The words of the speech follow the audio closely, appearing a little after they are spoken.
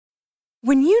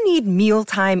When you need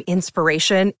mealtime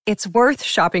inspiration, it's worth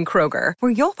shopping Kroger,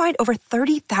 where you'll find over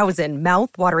 30,000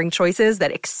 mouth-watering choices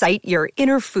that excite your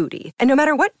inner foodie. And no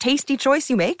matter what tasty choice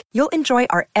you make, you'll enjoy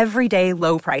our everyday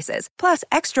low prices, plus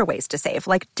extra ways to save,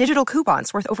 like digital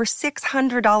coupons worth over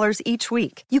 $600 each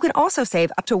week. You can also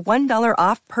save up to $1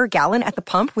 off per gallon at the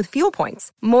pump with fuel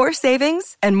points. More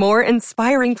savings and more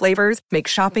inspiring flavors make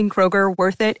shopping Kroger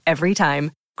worth it every time.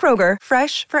 Kroger,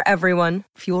 fresh for everyone.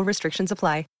 Fuel restrictions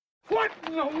apply. What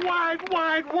in the wide,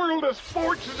 wide world of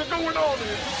sports is going on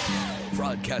here?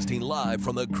 Broadcasting live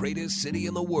from the greatest city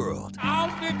in the world.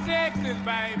 Austin, Texas,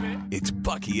 baby. It's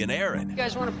Bucky and Erin. You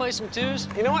guys want to play some twos?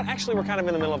 You know what? Actually, we're kind of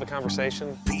in the middle of a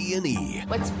conversation. B&E.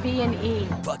 What's B&E?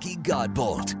 Bucky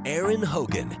Godbolt, Erin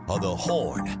Hogan on the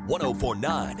Horn,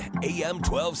 104.9 AM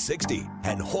 1260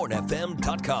 and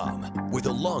hornfm.com, where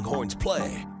the Longhorns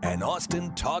play and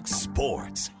Austin talks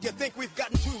sports. You think we've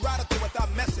gotten too radical with our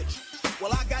message?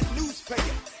 Well, I got news for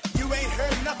you. You ain't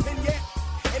heard nothing yet.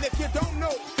 And if you don't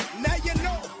know, now you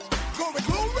know. Glory,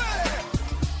 glory!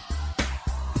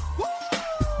 Woo!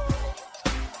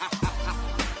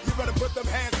 You better put them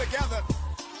hands together.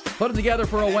 Put them together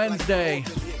for a Wednesday.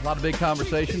 A lot of big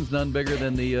conversations, none bigger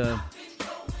than the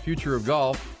future of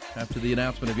golf. After the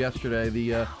announcement of yesterday,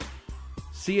 the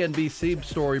CNBC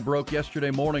story broke yesterday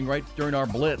morning right during our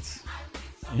blitz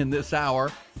in this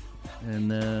hour.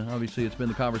 And obviously it's been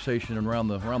the conversation around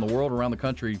the world, around the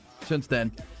country since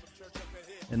then.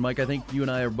 And Mike, I think you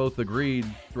and I have both agreed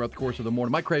throughout the course of the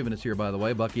morning. Mike Craven is here, by the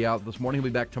way. Bucky out this morning.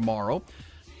 He'll be back tomorrow.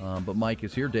 But Mike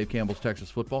is here. Dave Campbell's Texas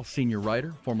football, senior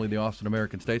writer, formerly the Austin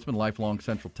American-Statesman, lifelong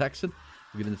Central Texan.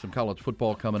 We'll get into some college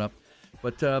football coming up.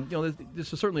 But,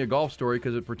 this is certainly a golf story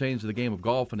because it pertains to the game of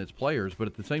golf and its players. But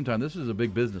at the same time, this is a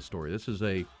big business story. It's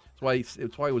why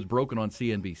it was broken on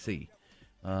CNBC.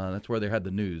 That's where they had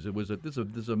the news. This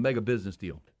is a mega business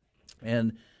deal.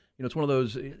 And, it's one of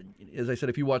those, as I said,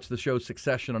 if you watch the show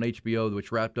Succession on HBO,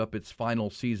 which wrapped up its final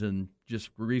season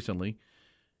just recently,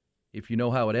 if you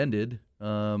know how it ended,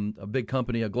 a big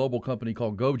company, a global company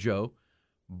called Gojo,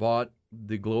 bought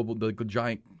the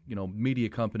giant, media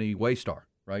company Waystar,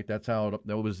 right? That's how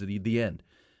that was the end.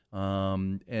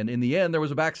 And in the end, there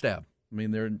was a backstab. I mean,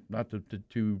 they're not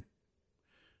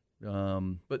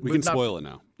but we can spoil it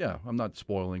now. Yeah, I'm not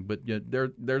spoiling, but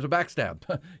there's a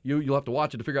backstab. You'll have to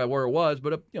watch it to figure out where it was,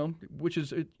 but which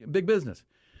is big business.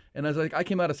 And as I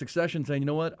came out of Succession saying, you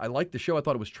know what, I liked the show. I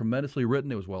thought it was tremendously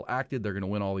written. It was well acted. They're going to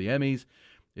win all the Emmys.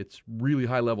 It's really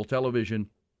high level television.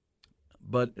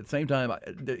 But at the same time,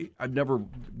 I've never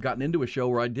gotten into a show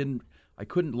where I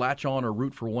couldn't latch on or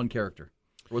root for one character.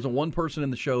 There wasn't one person in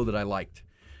the show that I liked,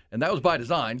 and that was by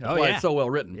design. That's why it's so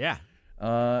well written. Yeah. Who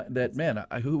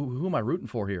am I rooting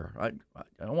for here? I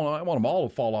want them all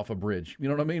to fall off a bridge. You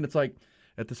know what I mean? It's like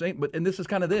at the same, and this is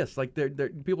kind of this. Like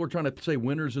people are trying to say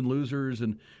winners and losers,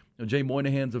 and Jay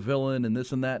Moynihan's a villain, and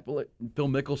this and that. Phil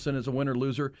Mickelson is a winner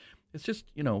loser. It's just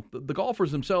the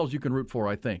golfers themselves you can root for.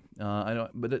 I think I know,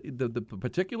 but the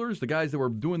particulars, the guys that were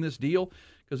doing this deal,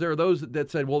 because there are those that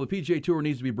said, well, the PGA Tour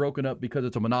needs to be broken up because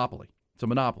it's a monopoly. It's a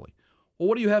monopoly. Well,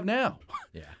 what do you have now?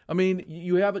 Yeah. I mean,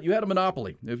 you had a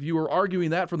monopoly. If you were arguing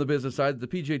that from the business side,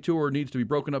 that the PGA Tour needs to be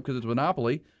broken up because it's a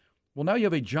monopoly, well, now you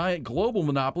have a giant global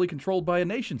monopoly controlled by a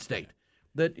nation state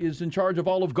that is in charge of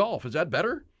all of golf. Is that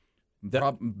better?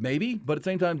 Maybe, but at the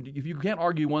same time, if you can't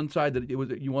argue one side that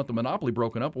you want the monopoly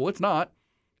broken up, well, it's not.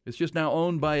 It's just now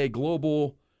owned by a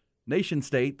global nation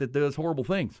state that does horrible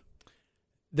things.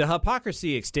 The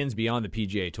hypocrisy extends beyond the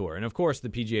PGA Tour, and of course, the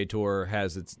PGA Tour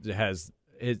has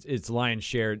its lion's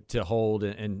share to hold,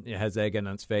 and it has egg on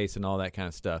its face and all that kind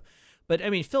of stuff. But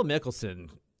I mean, Phil Mickelson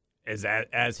is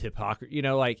as hypocrite.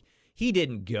 He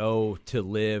didn't go to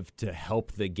live to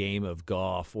help the game of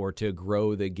golf or to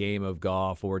grow the game of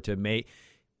golf or to make.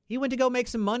 He went to go make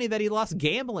some money that he lost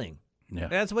gambling. Yeah.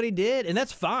 That's what he did, and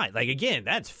that's fine. Again,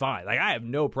 that's fine. I have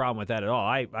no problem with that at all.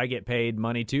 I get paid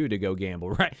money, too, to go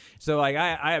gamble, right? So,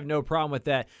 I have no problem with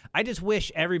that. I just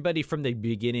wish everybody from the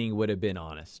beginning would have been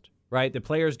honest, right? The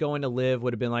players going to live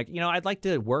would have been like, I'd like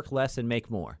to work less and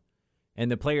make more. And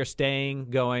the player staying,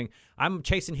 going, I'm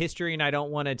chasing history, and I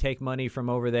don't want to take money from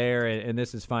over there, and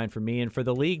this is fine for me. And for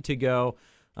the league to go,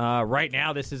 right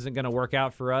now this isn't going to work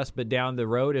out for us, but down the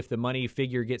road, if the money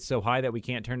figure gets so high that we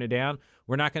can't turn it down,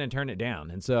 we're not going to turn it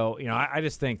down. And so, I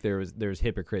just think there's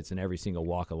hypocrites in every single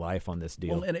walk of life on this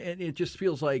deal. Well, and it just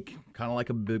feels like kind of like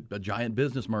a giant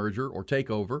business merger or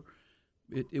takeover.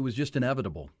 It was just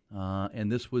inevitable,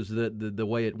 and this was the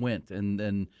way it went,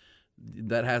 and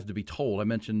that has to be told. I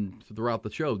mentioned throughout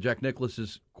the show Jack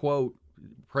Nicklaus's quote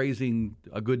praising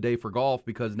a good day for golf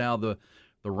because now the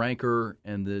rancor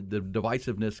and the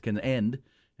divisiveness can end,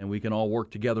 and we can all work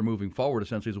together moving forward,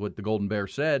 essentially is what the Golden Bear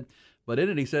said. But in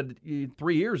it, he said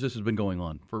 3 years this has been going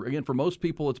on. For most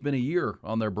people, it's been a year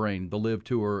on their brain, the Live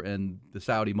Tour and the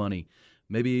Saudi money,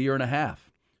 maybe a year and a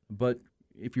half. But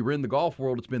if you were in the golf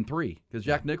world, it's been 3, because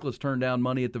Jack Nicklaus turned down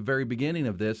money at the very beginning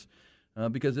of this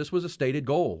because this was a stated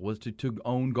goal, was to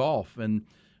own golf. And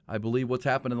I believe what's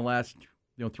happened in the last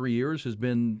 3 years has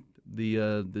been the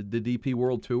DP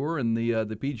World Tour and the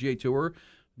PGA Tour,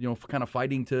 kind of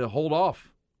fighting to hold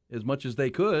off as much as they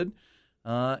could.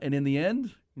 And in the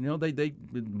end, they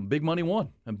big money won,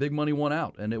 and big money won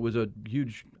out. And it was a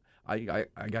huge, I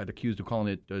got accused of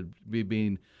calling it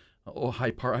being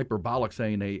hyperbolic,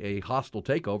 saying a hostile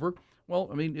takeover. Well,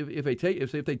 I mean, if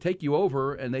they take you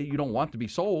over and you don't want to be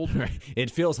sold, right. It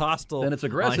feels hostile. Then it's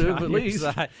aggressive, at least.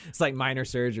 It's like minor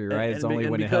surgery, right? It's only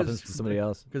when it happens to somebody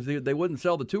else. Because they wouldn't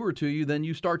sell the tour to you, then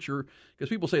you start because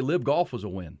people say Live Golf was a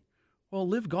win. Well,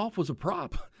 Live Golf was a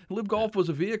prop. Live Golf was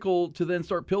a vehicle to then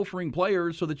start pilfering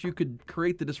players so that you could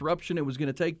create the disruption it was going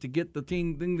to take to get the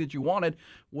thing that you wanted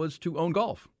was to own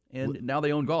golf. And now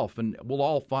they own golf, and we'll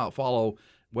all follow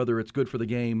whether it's good for the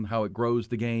game, how it grows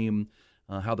the game,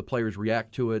 how the players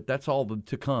react to it. That's all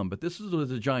to come. But this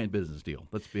is a giant business deal.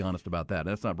 Let's be honest about that.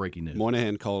 That's not breaking news.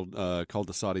 Moynihan called the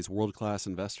Saudis world-class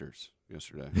investors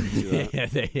yesterday.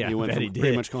 He went from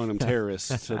pretty much calling them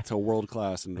terrorists to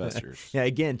world-class investors. Yeah,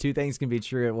 again, 2 things can be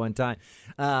true at one time.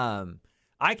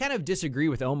 I kind of disagree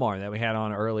with Omar that we had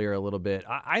on earlier a little bit.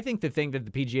 I think the thing that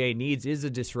the PGA needs is a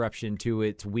disruption to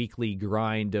its weekly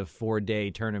grind of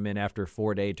 4-day tournament after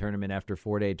 4-day tournament after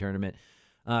 4-day tournament.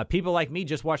 People like me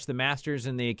just watch the Masters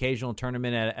and the occasional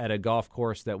tournament at a golf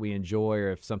course that we enjoy,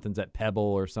 or if something's at Pebble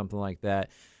or something like that.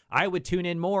 I would tune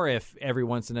in more if every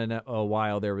once in a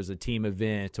while there was a team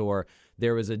event, or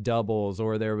there was a doubles,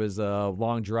 or there was a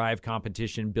long drive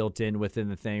competition built in within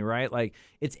the thing, right? Like,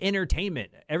 it's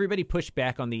entertainment. Everybody pushed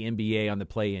back on the NBA on the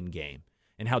play-in game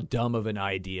and how dumb of an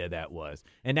idea that was.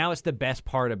 And now it's the best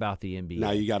part about the NBA.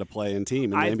 Now you got to play in team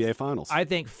in the NBA Finals. I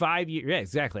think 5 years, yeah,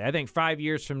 exactly. I think 5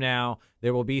 years from now,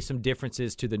 there will be some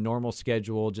differences to the normal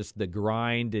schedule, just the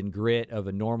grind and grit of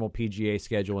a normal PGA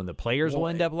schedule, and the players will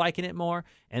end up liking it more,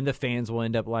 and the fans will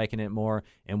end up liking it more,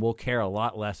 and we'll care a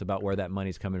lot less about where that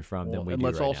money's coming from than we do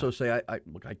let's right also now. say,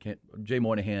 I can't. Jay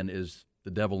Moynihan is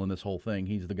the devil in this whole thing.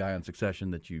 He's the guy on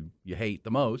Succession that you hate the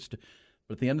most.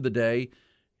 But at the end of the day,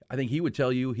 I think he would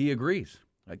tell you he agrees.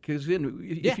 Because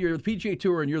if you're the PGA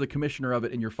Tour and you're the commissioner of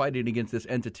it and you're fighting against this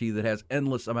entity that has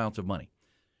endless amounts of money,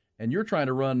 and you're trying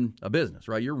to run a business,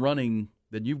 right? You're running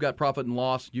that you've got profit and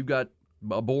loss, you've got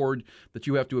a board that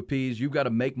you have to appease, you've got to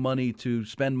make money to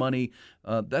spend money.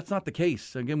 That's not the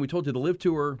case. Again, we told you the Live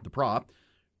Tour, the prop,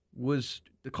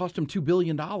 it cost them $2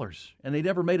 billion, and they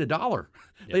never made a dollar.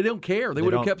 Yep. They don't care. They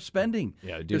would have kept spending.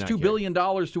 There's $2 billion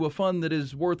to a fund that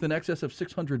is worth in excess of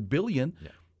 $600 billion. Yeah.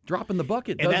 Drop in the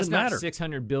bucket and doesn't matter. And that's not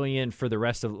 $600 billion for the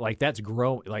rest of that's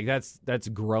growing. That's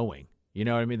growing. You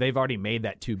know what I mean? They've already made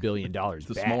that $2 billion this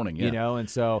back, morning. Yeah. And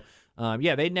so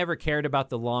they never cared about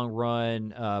the long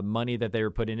run money that they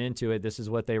were putting into it. This is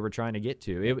what they were trying to get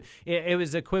to. It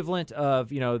was equivalent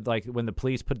of like when the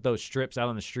police put those strips out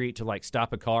on the street to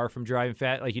stop a car from driving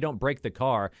fast. Like, you don't break the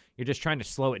car, you're just trying to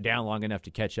slow it down long enough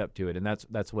to catch up to it, and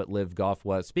that's what Live Golf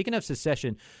was. Speaking of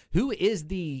Secession, who is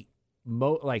the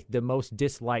most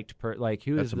disliked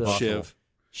who is the Shiv?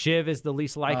 Shiv is the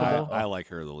least likable. I like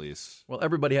her the least. Well,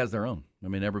 everybody has their own. I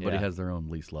mean, everybody has their own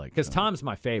least like. Because Tom's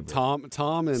my favorite.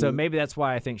 Tom and so maybe that's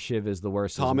why I think Shiv is the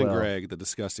worst. Tom as well. and Greg, the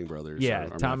Disgusting Brothers. Yeah,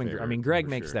 are Tom my and favorite, I mean, Greg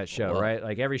for makes sure. that show, right?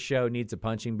 Like, every show needs a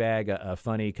punching bag, a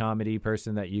funny comedy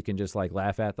person that you can just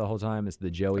laugh at the whole time. It's the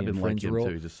Joey and Friends rule.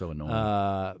 Too. He's just so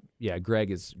annoying.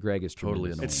 Greg is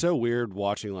totally annoying. It's so weird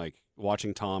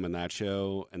watching Tom in that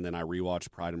show, and then I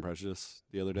rewatched Pride and Prejudice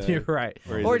the other day. You're right.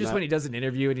 Or just when he does an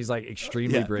interview and he's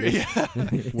extremely British. Yeah.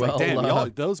 Well,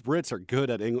 damn, those Brits are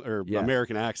good at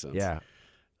American accents. Yeah.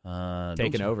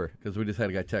 Taking over. Because we just had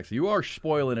a guy text, "You are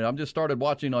spoiling it. I'm just started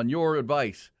watching on your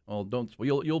advice." Well, don't.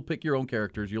 You'll pick your own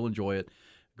characters. You'll enjoy it.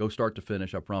 Go start to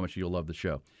finish. I promise you'll love the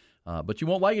show. But you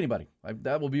won't like anybody.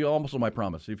 That will be almost my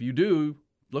promise. If you do,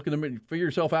 look at them, figure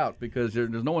yourself out, because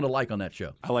there's no one to like on that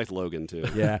show. I liked Logan too.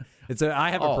 Yeah,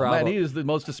 I have a problem. Man, he is the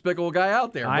most despicable guy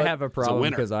out there. I have a problem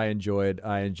because I enjoed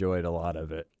a lot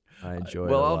of it.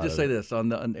 Well, I'll just say this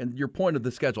on your point of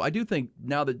the schedule. I do think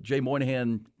now that Jay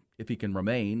Moynihan, if he can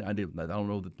remain, I don't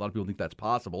know that a lot of people think that's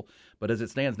possible, but as it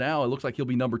stands now, it looks like he'll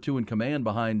be number 2 in command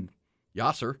behind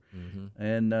Yasser,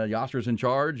 and Yasser's in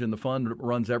charge, and the fund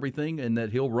runs everything, and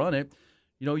that he'll run it.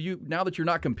 Now that you're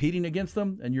not competing against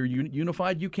them and you're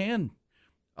unified, you can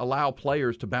allow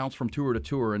players to bounce from tour to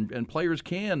tour, and players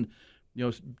can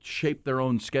shape their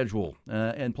own schedule,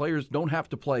 and players don't have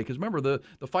to play. Because remember,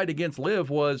 the fight against Live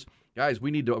was, guys,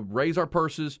 we need to raise our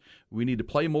purses. We need to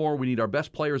play more. We need our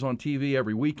best players on TV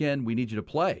every weekend. We need you to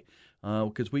play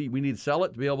because we need to sell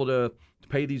it to be able to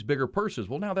pay these bigger purses.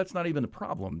 Well, now that's not even the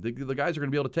problem. The guys are going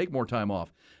to be able to take more time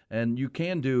off, and you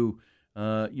can do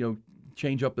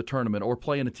change up the tournament or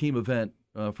play in a team event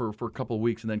for a couple of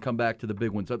weeks and then come back to the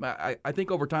big ones. I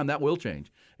think over time that will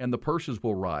change, and the purses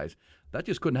will rise. That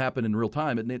just couldn't happen in real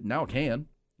time. Now it can.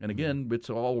 And again, it's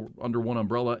all under one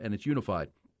umbrella, and it's unified.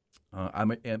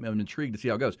 I'm intrigued to see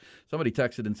how it goes. Somebody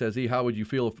texted and says, how would you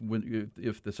feel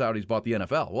if the Saudis bought the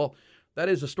NFL? Well, that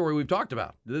is a story we've talked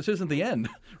about. This isn't the end,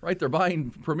 right? They're buying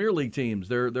Premier League teams.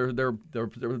 They're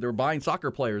buying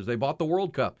soccer players. They bought the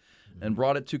World Cup and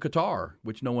brought it to Qatar,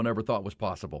 which no one ever thought was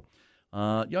possible.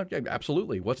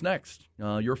 Absolutely. What's next?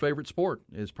 Your favorite sport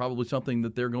is probably something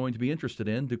that they're going to be interested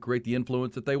in to create the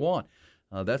influence that they want.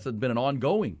 That's been an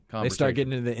ongoing conversation. They start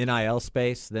getting into the NIL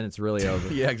space, then it's really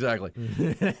over. Yeah, exactly.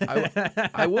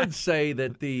 I would say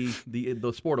that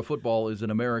the sport of football is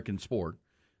an American sport,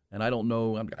 and I don't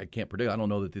know. I can't predict. I don't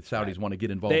know that the Saudis want to get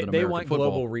involved in American football. They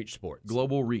want global reach sports.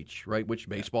 Global reach, right? Which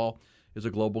baseball is a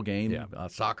global game. Yeah.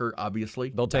 Soccer,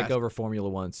 obviously. They'll take over Formula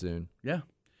One soon. Yeah.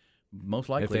 Most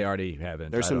likely. If they already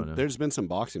haven't. There's been some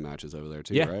boxing matches over there,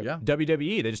 too, right? Yeah.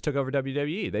 WWE. They just took over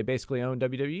WWE. They basically own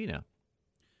WWE now.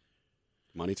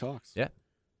 Money talks. Yeah.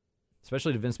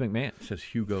 Especially to Vince McMahon. It says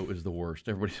Hugo is the worst.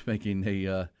 Everybody's making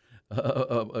the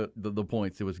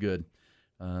points. It was good.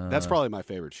 That's probably my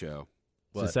favorite show.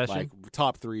 What? Secession? Like,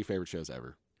 top 3 favorite shows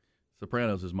ever.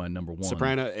 Sopranos is my number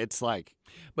 1. It's like...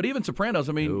 But even Sopranos,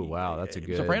 I mean... Ooh, wow, that's a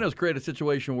good... Sopranos created a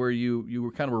situation where you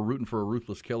were kind of rooting for a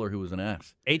ruthless killer who was an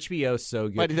ass. HBO's so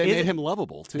good. But they made him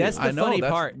lovable, too. That's the funny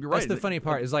part. You're right. That's the funny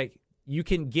part is like you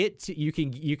can get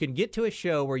to a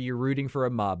show where you're rooting for a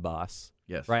mob boss.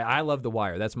 Yes. Right. I love The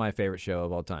Wire. That's my favorite show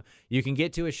of all time. You can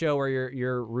get to a show where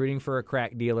you're rooting for a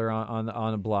crack dealer on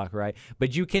a block, right?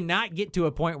 But you cannot get to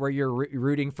a point where you're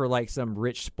rooting for like some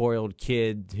rich spoiled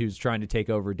kid who's trying to take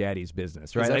over daddy's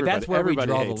business, right? Like that's where we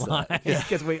draw the line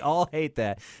because we all hate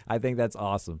that. I think that's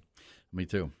awesome. Me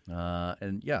too.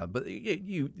 And yeah, but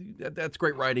that's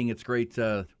great writing. It's great,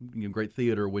 great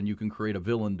theater when you can create a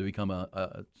villain to become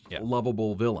a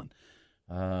lovable villain.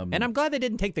 And I'm glad they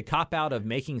didn't take the cop-out of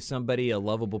making somebody a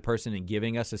lovable person and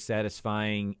giving us a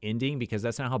satisfying ending because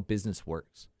that's not how business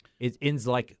works. It ends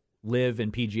like Live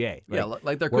and PGA.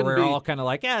 Like there couldn't where be... we're all kind of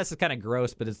like, this is kind of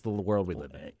gross, but it's the world we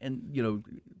live in. And,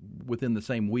 within the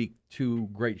same week, 2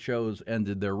 great shows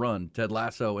ended their run, Ted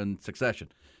Lasso and Succession.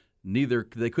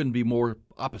 They couldn't be more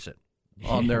opposite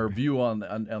on their view on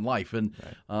life. And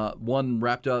one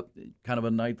wrapped up kind of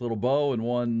a nice little bow and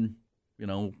one...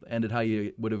 ended how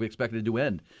you would have expected it to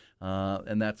end.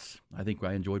 And I think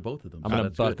I enjoyed both of them. I'm going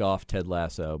to buck off Ted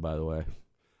Lasso, by the way.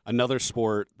 Another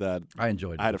sport that I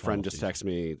enjoyed. I had a friend just text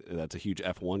me that's a huge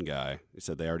F1 guy. He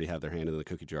said they already have their hand in the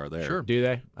cookie jar there. Sure. Do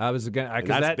they? I was going to,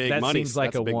 because that seems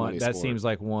like one. That seems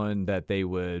like one that they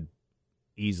would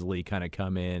easily kind of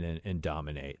come in and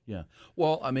dominate. Yeah.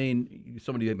 Well, I mean,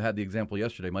 somebody had the example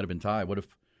yesterday. Might have been Ty. What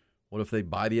if they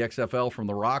buy the XFL from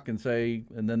The Rock and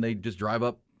then they just drive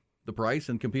up the price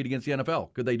and compete against the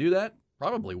NFL? Could they do that?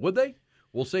 Probably. Would they?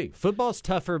 We'll see. Football's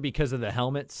tougher because of the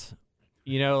helmets.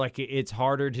 It's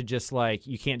harder to just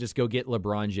you can't just go get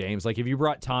LeBron James. Like if you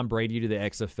brought Tom Brady to the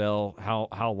XFL,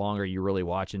 how long are you really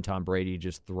watching Tom Brady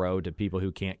just throw to people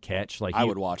who can't catch? I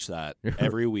would watch that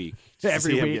every week.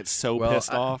 Every week. Him get so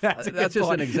pissed off. That's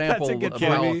just an example.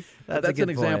 That's an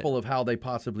example of how they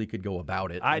possibly could go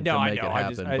about it. I know. But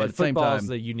at the same football's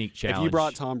time, a unique challenge. If you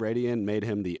brought Tom Brady in, made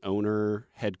him the owner,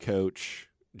 head coach,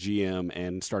 GM,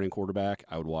 and starting quarterback,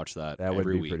 I would watch that. That would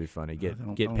be pretty funny. Get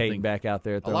Peyton back out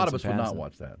there. A lot of us would not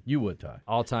watch that. You would, Ty.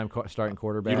 All-time starting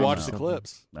quarterback. You'd watch the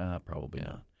clips. Probably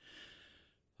not.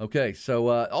 Okay, so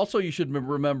also you should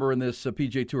remember in this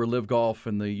PGA Tour Live Golf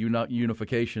and the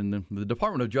unification, the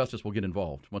Department of Justice will get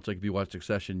involved. Much like if you watch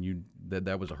Succession,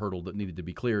 that was a hurdle that needed to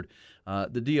be cleared.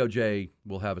 The DOJ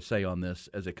will have a say on this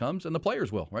as it comes, and the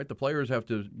players will, right? The players have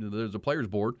to. There's a players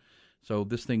board. So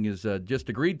this thing is just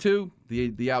agreed to.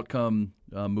 The outcome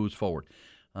moves forward.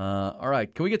 All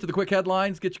right. Can we get to the quick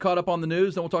headlines, get you caught up on the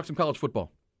news, then we'll talk some college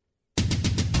football.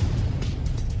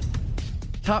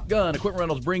 Top Gun Equipment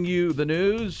Rentals bring you the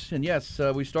news. And yes,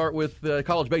 we start with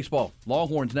college baseball.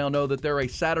 Longhorns now know that they're a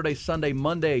Saturday, Sunday,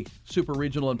 Monday Super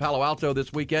Regional in Palo Alto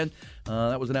this weekend.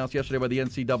 That was announced yesterday by the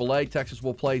NCAA. Texas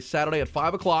will play Saturday at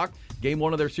 5 o'clock. Game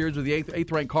 1 of their series with the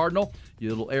 8th-ranked Cardinal.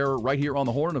 It'll air right here on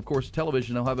the Horn. And, of course,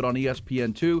 television, they'll have it on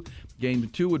ESPN2. Game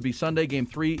 2 would be Sunday. Game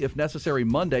 3, if necessary,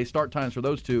 Monday. Start times for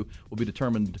those two will be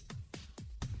determined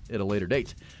at a later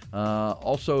date.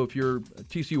 Also, if you're a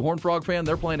TCU Horned Frog fan,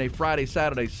 they're playing a Friday,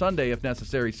 Saturday, Sunday, if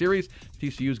necessary, series.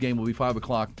 TCU's game will be 5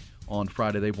 o'clock on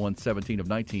Friday. They've won 17 of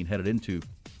 19 headed into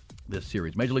this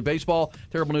series. Major League Baseball,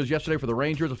 terrible news yesterday for the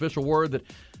Rangers. Official word that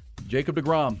Jacob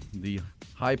deGrom, the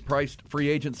high-priced free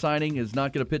agent signing, is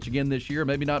not going to pitch again this year,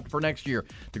 maybe not for next year.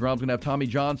 deGrom's going to have Tommy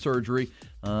John surgery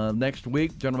next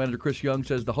week. General Manager Chris Young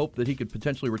says the hope that he could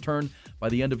potentially return by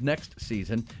the end of next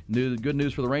season. Good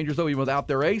news for the Rangers, though, even without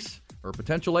their ace, or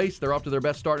potential ace, they're off to their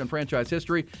best start in franchise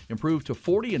history, improved to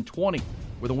 40-20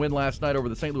 with a win last night over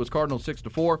the St. Louis Cardinals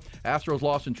 6-4. Astros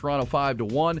lost in Toronto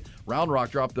 5-1. Round Rock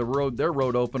dropped their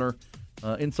road opener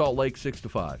in Salt Lake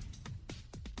 6-5.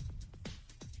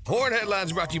 Horn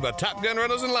Headlines brought to you by Top Gun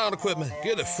Rentals and Lawn Equipment.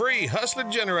 Get a free Hustler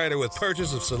generator with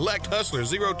purchase of select Hustler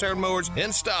zero-turn mowers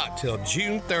in stock till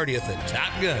June 30th at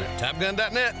Top Gun.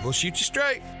 TopGun.net. We'll shoot you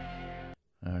straight.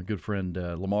 Our good friend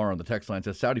Lamar on the text line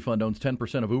says Saudi Fund owns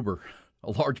 10% of Uber,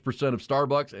 a large percent of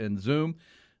Starbucks and Zoom,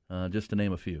 just to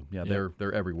name a few. Yeah,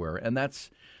 they're everywhere. And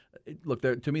that's, look,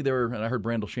 to me, and I heard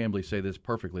Brandel Chambly say this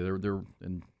perfectly, they're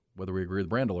and whether we agree with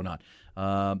Brandel or not.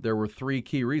 There were three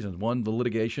key reasons. One, the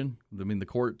litigation. I mean, the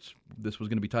courts, this was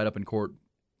going to be tied up in court.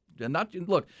 And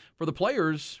look, for the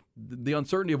players, the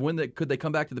uncertainty of when could they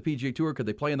come back to the PGA Tour, could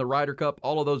they play in the Ryder Cup,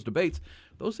 all of those debates,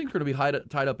 those things are going to be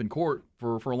tied up in court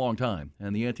for a long time.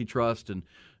 And the antitrust and,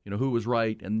 who was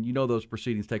right, and those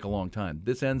proceedings take a long time.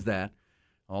 This ends that.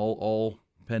 All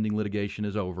pending litigation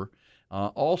is over.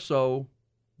 Also,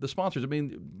 the sponsors. I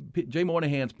mean, Jay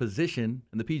Monahan's position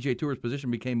and the PGA Tour's position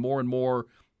became more and more,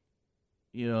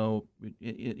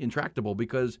 intractable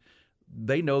because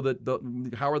they know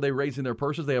that how are they raising their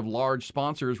purses? They have large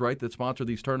sponsors, right, that sponsor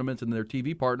these tournaments and their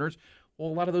TV partners. Well,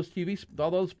 a lot of those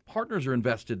all those partners are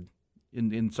invested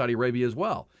in Saudi Arabia as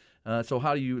well. So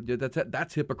how do you?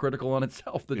 That's hypocritical on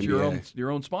itself that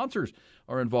your own sponsors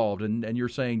are involved, and you're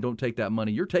saying don't take that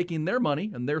money. You're taking their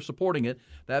money and they're supporting it.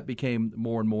 That became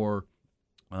more and more.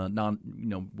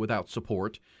 Without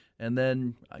support, and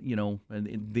then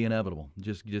and the inevitable,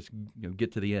 just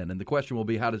get to the end. And the question will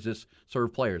be, how does this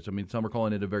serve players? I mean, some are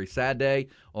calling it a very sad day.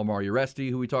 Omar Uresti,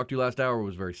 who we talked to last hour,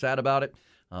 was very sad about it.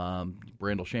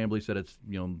 Brandel Chambly said it's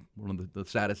one of the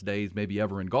saddest days maybe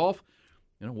ever in golf.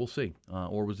 We'll see.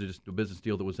 Or was it just a business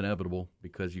deal that was inevitable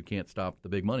because you can't stop the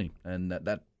big money, and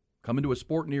that come into a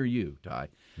sport near you, Ty,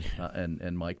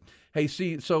 and Mike. Hey,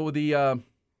 so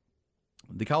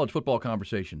the college football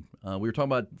conversation. We were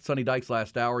talking about Sonny Dykes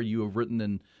last hour. You have written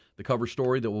in the cover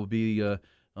story that will be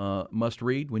must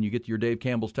read when you get to your Dave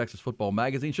Campbell's Texas Football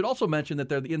Magazine. Should also mention that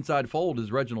the inside fold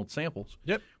is Reginald Samples.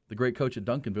 Yep, the great coach at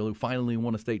Duncanville who finally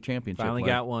won a state championship. Finally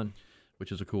got one,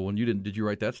 which is a cool one. You didn't? Did you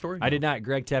write that story? I did not.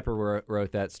 Greg Tepper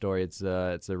wrote that story. It's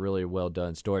a really well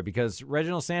done story because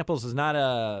Reginald Samples is not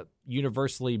a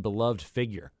universally beloved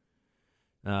figure.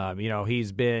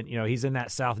 He's been, he's in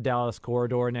that South Dallas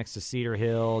corridor next to Cedar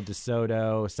Hill,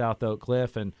 DeSoto, South Oak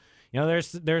Cliff, and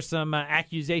there's some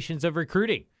accusations of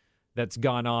recruiting that's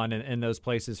gone on in those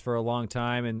places for a long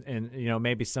time, and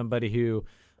maybe somebody who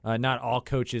not all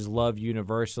coaches love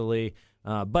universally,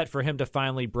 but for him to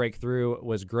finally break through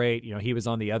was great. He was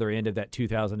on the other end of that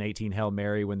 2018 Hail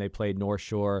Mary when they played North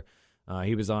Shore.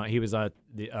 He was a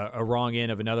wrong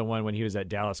end of another one when he was at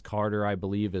Dallas Carter, I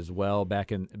believe, as well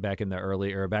back in the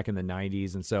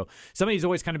 90s. And so somebody's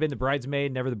always kind of been the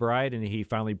bridesmaid, never the bride, and he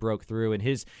finally broke through. And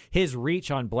his reach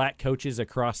on black coaches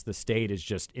across the state is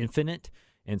just infinite.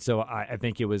 And so I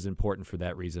think it was important for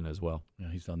that reason as well.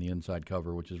 Yeah, he's on the inside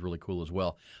cover, which is really cool as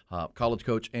well. College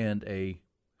coach and a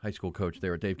high school coach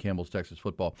there at Dave Campbell's Texas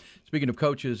Football. Speaking of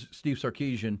coaches, Steve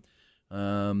Sarkisian.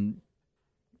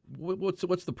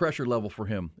 What's the pressure level for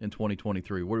him in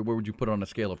 2023? Where would you put it on a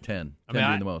scale of 10? 10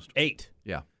 being the most. 8.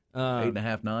 Yeah.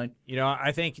 8.5, 9?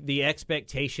 I think the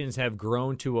expectations have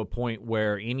grown to a point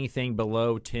where anything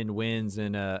below 10 wins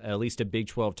and at least a Big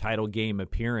 12 title game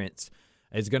appearance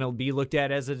is going to be looked at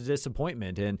as a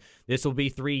disappointment. And this will be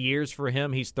 3 years for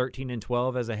him. He's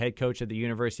 13-12 as a head coach at the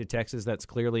University of Texas. That's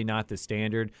clearly not the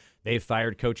standard. They've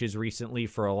fired coaches recently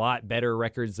for a lot better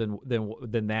records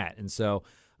than that. And so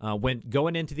when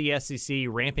going into the SEC,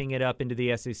 ramping it up into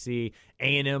the SEC,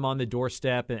 A&M on the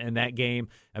doorstep, and that game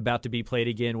about to be played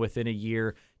again within a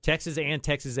year, Texas and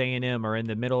Texas A&M are in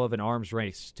the middle of an arms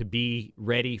race to be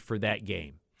ready for that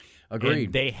game. Agreed.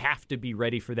 And they have to be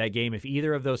ready for that game. If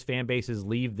either of those fan bases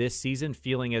leave this season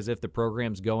feeling as if the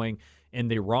program's going in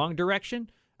the wrong direction,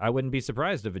 I wouldn't be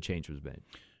surprised if a change was made.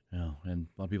 Yeah, and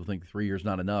a lot of people think 3 years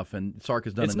not enough, and Sark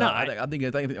has done it's enough. Not.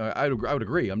 I would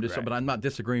agree. I'm right. But I'm not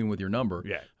disagreeing with your number.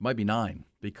 Yeah. It might be 9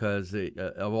 because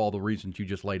of all the reasons you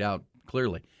just laid out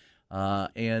clearly.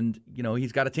 And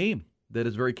he's got a team. that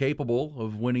is very capable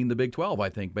of winning the Big 12, I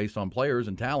think, based on players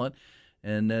and talent.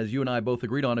 And as you and I both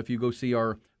agreed on, if you go see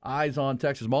our Eyes on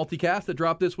Texas multicast that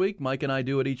dropped this week, Mike and I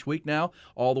do it each week now,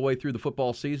 all the way through the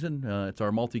football season. It's our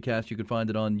multicast. You can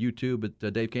find it on YouTube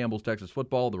at Dave Campbell's Texas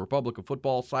Football, the Republic of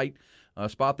Football site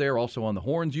spot there. Also on the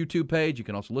Horns YouTube page. You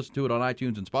can also listen to it on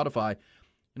iTunes and Spotify.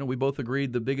 We both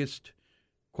agreed the biggest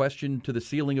question to the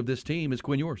ceiling of this team is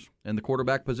Quinn Ewers and the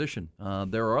quarterback position.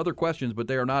 There are other questions, but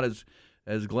they are not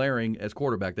as glaring as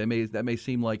quarterback. That may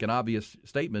seem like an obvious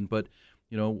statement, but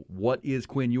what is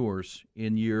Quinn Ewers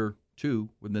in year 2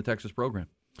 within the Texas program?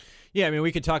 Yeah, I mean,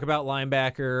 we could talk about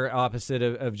linebacker opposite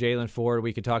of Jalen Ford.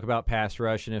 We could talk about pass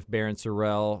rush and if Barron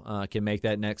Sorrell can make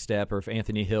that next step, or if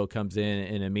Anthony Hill comes in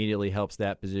and immediately helps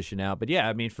that position out. But, yeah,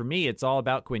 I mean, for me, it's all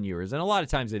about Quinn Ewers. And a lot of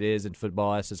times it is in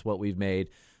football. That's just what we've made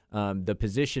the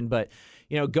position. But,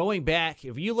 going back,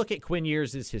 if you look at Quinn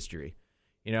Ewers' history,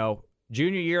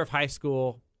 junior year of high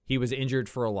school, he was injured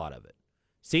for a lot of it.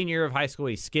 Senior year of high school,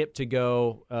 he skipped to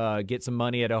go get some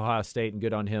money at Ohio State, and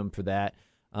good on him for that.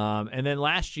 And then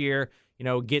last year,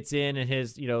 gets in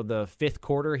his, the fifth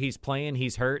quarter he's playing,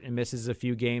 he's hurt and misses a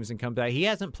few games and comes back. He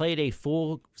hasn't played a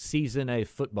full season of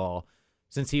football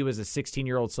since he was a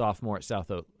 16-year-old sophomore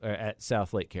at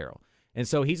South Lake Carroll. And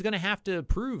so he's going to have to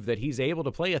prove that he's able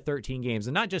to play 13 games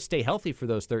and not just stay healthy for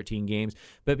those 13 games,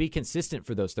 but be consistent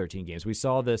for those 13 games. We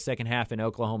saw the second half in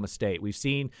Oklahoma State. We've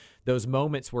seen those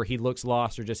moments where he looks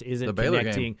lost or just isn't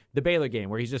connecting. The Baylor game,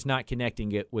 where he's just not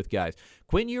connecting it with guys.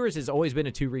 Quinn Ewers has always been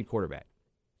a two-read quarterback.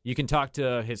 You can talk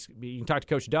to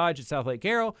Coach Dodge at South Lake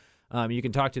Carroll. You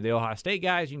can talk to the Ohio State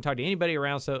guys. You can talk to anybody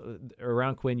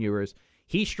around Quinn Ewers.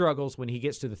 He struggles when he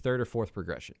gets to the third or fourth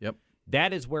progression. Yep.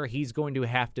 That is where he's going to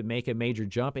have to make a major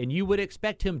jump, and you would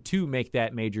expect him to make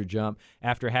that major jump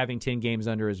after having 10 games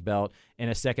under his belt and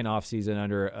a second offseason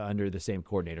under the same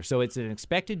coordinator. So it's an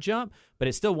expected jump, but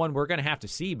it's still one we're going to have to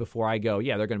see before I go,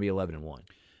 yeah, they're going to be 11-1.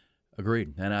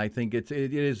 Agreed. And I think it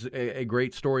is a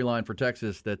great storyline for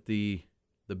Texas that the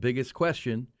biggest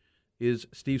question is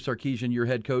Steve Sarkisian, your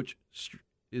head coach,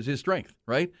 is his strength,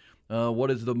 right? What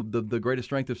is the greatest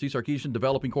strength of Steve Sarkisian?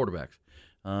 Developing quarterbacks.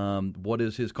 What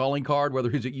is his calling card,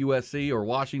 whether he's at USC or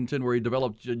Washington, where he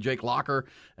developed Jake Locker,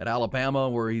 at Alabama,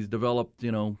 where he's developed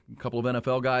a couple of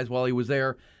NFL guys while he was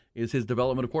there, is his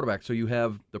development of quarterbacks. So you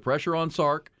have the pressure on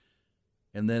Sark,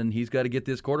 and then he's got to get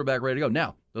this quarterback ready to go.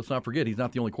 Now, let's not forget, he's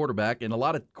not the only quarterback, and a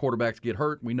lot of quarterbacks get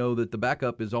hurt. We know that the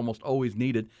backup is almost always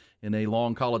needed in a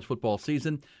long college football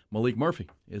season. Malik Murphy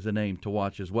is a name to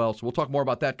watch as well. So we'll talk more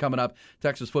about that coming up.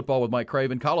 Texas football with Mike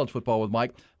Craven, college football with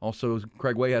Mike. Also,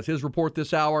 Craig Way has his report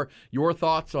this hour. Your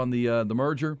thoughts on the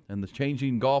merger and the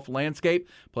changing golf landscape.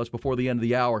 Plus, before the end of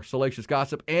the hour, salacious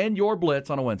gossip and your blitz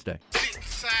on a Wednesday.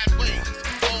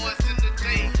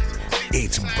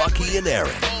 It's Bucky and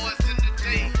Erin.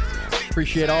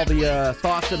 Appreciate all the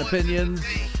thoughts and opinions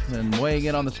and weighing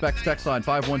in on the Specs text line,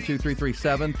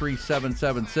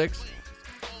 512-337-3776.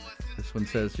 This one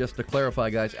says, just to clarify,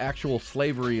 guys, actual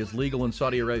slavery is legal in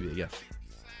Saudi Arabia. Yes.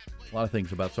 A lot of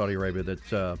things about Saudi Arabia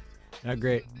that's not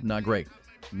great. Not great.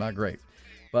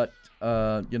 But,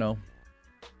 that's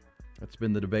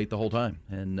been the debate the whole time.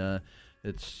 And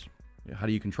it's how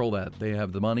do you control that? They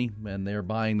have the money, and they're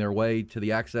buying their way to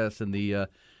the access and the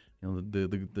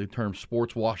term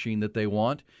sports washing that they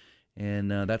want, and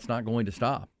that's not going to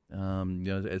stop.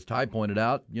 As Ty pointed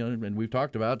out, and we've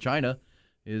talked about, China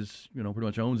is pretty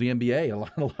much owns the NBA a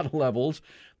lot of levels,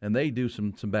 and they do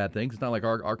some bad things. It's not like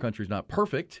our country's not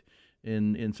perfect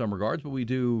in some regards, but we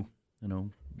do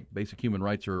basic human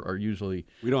rights are usually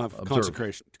we don't have observed.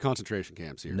 concentration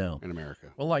camps here in America.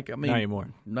 Well, not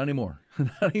anymore.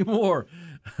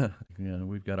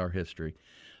 We've got our history,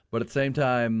 but at the same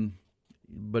time.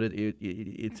 But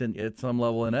it's at some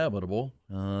level inevitable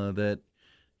that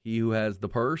he who has the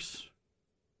purse,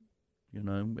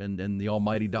 and the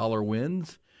almighty dollar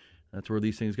wins. That's where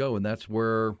these things go, and that's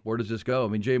where does this go? I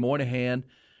mean, Jay Moynihan,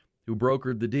 who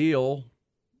brokered the deal,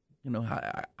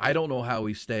 I don't know how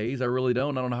he stays. I really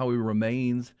don't. I don't know how he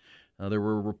remains. There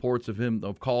were reports of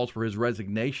calls for his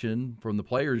resignation from the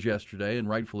players yesterday, and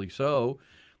rightfully so.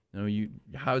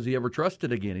 How is he ever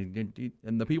trusted again?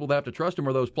 And the people that have to trust him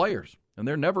are those players, and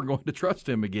they're never going to trust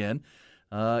him again.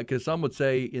 Because some would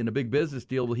say in a big business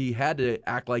deal, he had to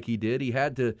act like he did. He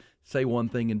had to say one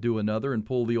thing and do another, and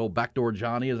pull the old backdoor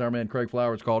Johnny, as our man Craig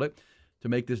Flowers called it, to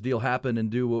make this deal happen and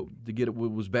to get it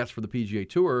what was best for the PGA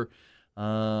Tour.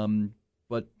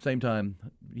 But same time,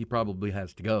 he probably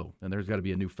has to go, and there's got to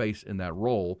be a new face in that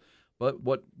role.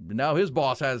 But now his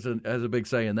boss has a big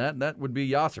say in that, and that would be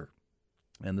Yasser.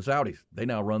 And the Saudis, they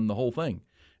now run the whole thing.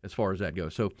 as far as that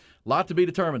goes. So a lot to be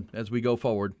determined as we go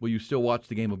forward. Will you still watch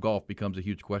the game of golf becomes a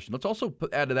huge question. Let's also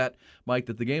add to that, Mike,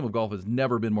 that the game of golf has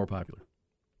never been more popular.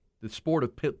 The sport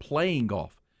of playing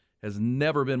golf has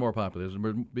never been more popular.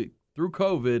 Through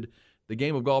COVID, the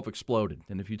game of golf exploded.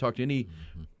 And if you talk to any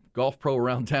golf pro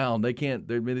around town, they can't.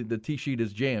 The tee sheet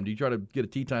is jammed. You try to get a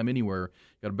tee time anywhere,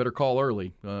 you got to better call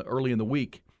early in the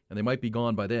week, and they might be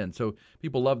gone by then. So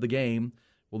people love the game.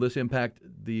 Will this impact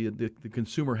the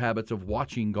consumer habits of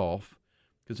watching golf?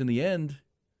 Because in the end,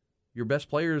 your best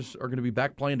players are going to be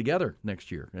back playing together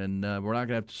next year, and we're not going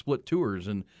to have to split tours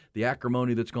and the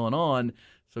acrimony that's gone on.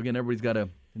 So again, everybody's got to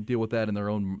deal with that in their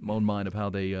own mind of how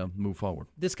they move forward.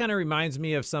 This kind of reminds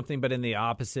me of something, but in the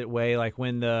opposite way, like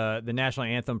when the national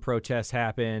anthem protests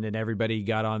happened and everybody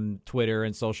got on Twitter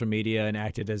and social media and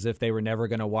acted as if they were never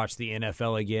going to watch the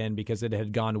NFL again because it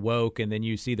had gone woke, and then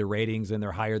you see the ratings and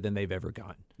they're higher than they've ever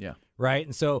gone. Yeah. Right?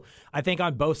 And so I think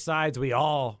on both sides we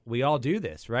all do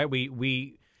this, right?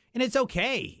 We and it's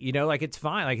okay, like it's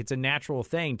fine. Like it's a natural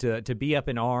thing to be up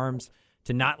in arms,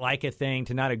 to not like a thing,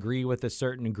 to not agree with a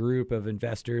certain group of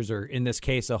investors, or in this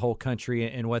case, a whole country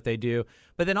and what they do.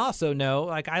 But then also know,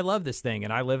 like, I love this thing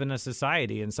and I live in a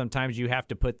society, and sometimes you have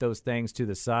to put those things to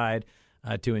the side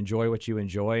to enjoy what you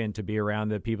enjoy and to be around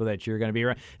the people that you're going to be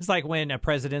around. It's like when a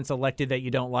president's elected that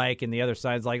you don't like and the other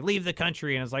side's like, leave the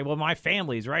country. And it's like, well, my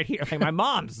family's right here. Like my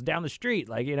mom's down the street,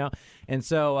 And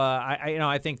so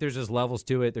I think there's just levels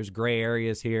to it. There's gray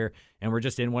areas here, and we're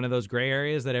just in one of those gray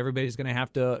areas that everybody's going to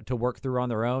have to work through on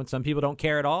their own. Some people don't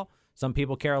care at all. Some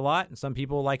people care a lot, and some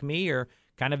people like me are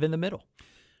kind of in the middle.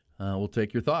 We'll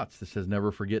take your thoughts. This says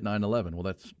never forget 9/11. Well,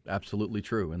 that's absolutely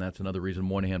true, and that's another reason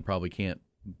Moynihan probably can't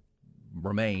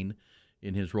remain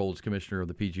in his role as commissioner of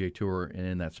the PGA Tour and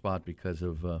in that spot because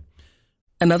of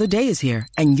Another day is here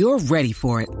and you're ready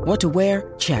for it. What to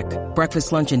wear? Check.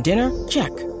 Breakfast, lunch, and dinner? Check.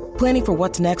 Planning for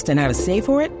what's next and how to save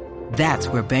for it? That's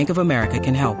where Bank of America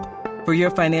can help. For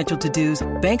your financial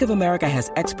to-dos, Bank of America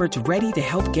has experts ready to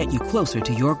help get you closer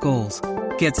to your goals.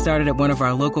 Get started at one of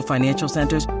our local financial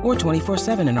centers or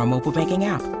 24/7 in our mobile banking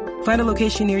app. Find a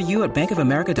location near you at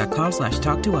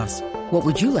bankofamerica.com/talktous. What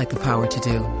would you like the power to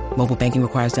do? Mobile banking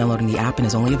requires downloading the app and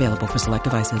is only available for select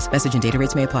devices. Message and data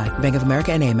rates may apply. Bank of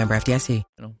America N.A., member FDIC.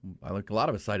 I think a lot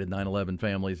of us cited 9/11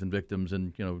 families and victims,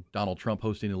 and Donald Trump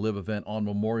hosting a live event on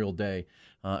Memorial Day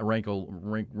rankled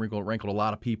a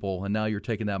lot of people. And now you're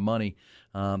taking that money.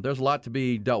 There's a lot to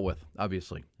be dealt with,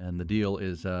 obviously, and the deal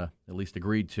is at least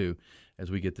agreed to as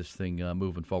we get this thing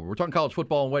moving forward. We're talking college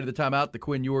football on way to the timeout. The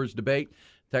Quinn Ewers debate.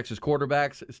 Texas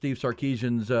quarterbacks, Steve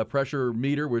Sarkisian's pressure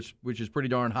meter, which is pretty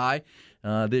darn high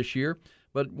this year.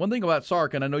 But one thing about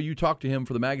Sark, and I know you talked to him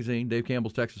for the magazine, Dave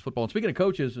Campbell's Texas Football. And speaking of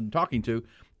coaches and talking to,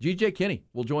 G.J. Kinney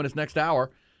will join us next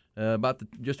hour,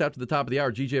 just after the top of the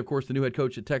hour. G.J., of course, the new head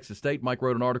coach at Texas State. Mike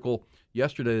wrote an article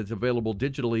yesterday that's available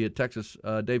digitally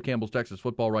at Dave Campbell's Texas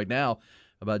Football right now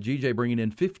about G.J. bringing in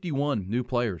 51 new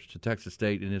players to Texas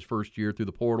State in his first year through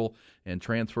the portal and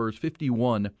transfers.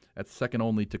 51. That's second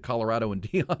only to Colorado and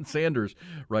Deion Sanders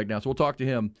right now. So we'll talk to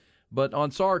him. But on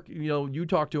Sark, you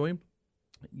talked to him.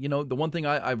 The one thing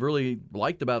I've really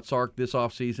liked about Sark this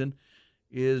offseason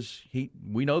is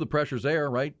we know the pressure's there,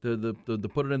 right? The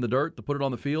put it in the dirt, to put it on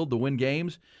the field, to win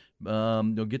games,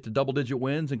 get to double-digit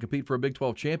wins and compete for a Big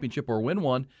 12 championship or win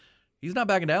one. He's not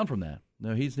backing down from that.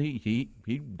 No, he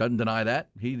doesn't deny that.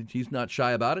 He's not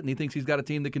shy about it, and he thinks he's got a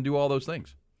team that can do all those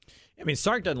things. I mean,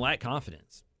 Sark doesn't lack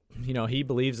confidence. He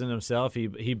believes in himself.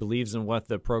 He believes in what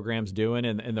the program's doing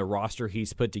and the roster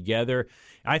he's put together.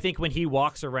 I think when he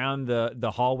walks around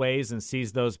the hallways and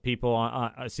sees those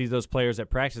people, sees those players at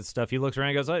practice and stuff, he looks around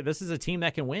and goes, "Oh, this is a team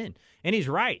that can win." And he's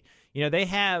right. They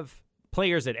have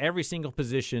players at every single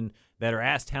position that are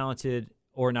as talented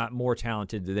or not more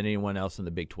talented than anyone else in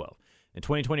the Big 12. In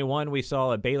 2021, we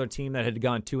saw a Baylor team that had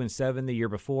gone 2-7 the year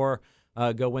before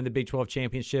go win the Big 12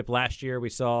 championship. Last year, we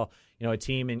saw a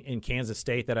team in Kansas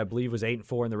State that I believe was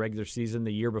 8-4 in the regular season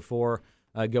the year before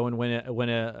go and win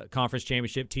a conference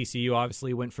championship. TCU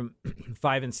obviously went from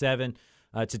 5-7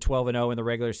 to 12-0 in the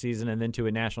regular season and then to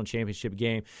a national championship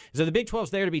game. So the Big 12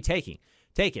 is there to be taken,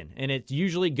 and it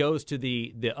usually goes to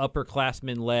the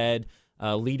upperclassmen-led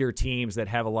leader teams that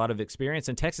have a lot of experience,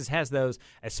 and Texas has those,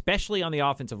 especially on the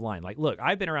offensive line. Like, look,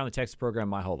 I've been around the Texas program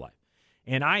my whole life,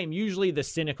 and I am usually the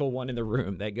cynical one in the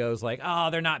room that goes like, "Oh,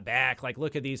 they're not back. Like,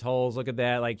 look at these holes. Look at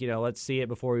that. Like, let's see it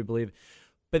before we believe."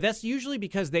 But that's usually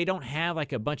because they don't have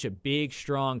like a bunch of big,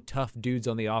 strong, tough dudes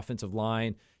on the offensive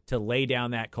line to lay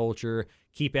down that culture,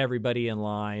 keep everybody in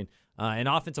line. And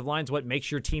offensive line is what makes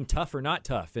your team tough or not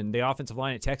tough. And the offensive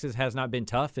line at Texas has not been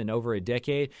tough in over a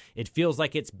decade. It feels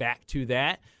like it's back to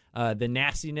that. the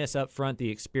nastiness up front, the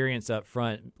experience up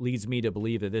front leads me to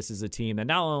believe that this is a team that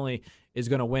not only is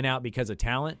going to win out because of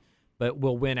talent, but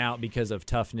will win out because of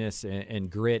toughness and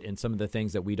grit and some of the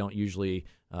things that we don't usually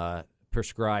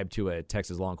prescribe to a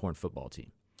Texas Longhorn football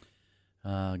team.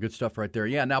 Good stuff right there.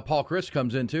 Yeah, now Paul Chryst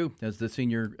comes in too as the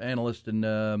senior analyst and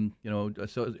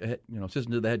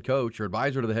assistant to the head coach or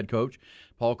advisor to the head coach.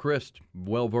 Paul Chryst,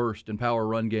 well versed in power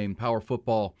run game, power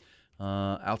football,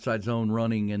 outside zone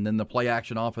running, and then the play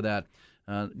action off of that.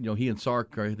 He and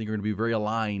Sark, I think, are going to be very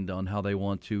aligned on how they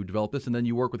want to develop this. And then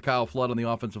you work with Kyle Flood on the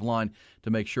offensive line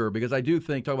to make sure, because I do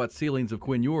think, talk about ceilings of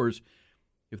Quinn Ewers,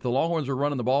 if the Longhorns are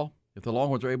running the ball, if the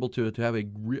Longhorns are able to have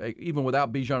even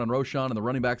without Bijan and Roschon and the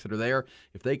running backs that are there,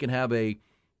 if they can have a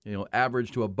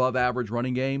average to above average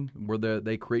running game where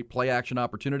they create play action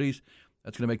opportunities,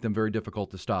 that's going to make them very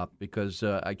difficult to stop. Because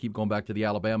I keep going back to the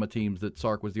Alabama teams that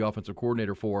Sark was the offensive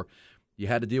coordinator for. You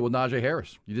had to deal with Najee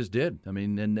Harris. You just did. I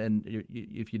mean, and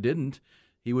if you didn't,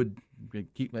 he would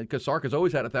keep, because Sark has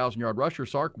always had a 1,000-yard rusher.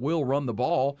 Sark will run the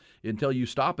ball until you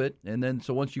stop it, and then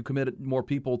so once you commit more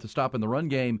people to stopping the run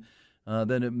game.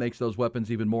 Then it makes those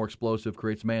weapons even more explosive,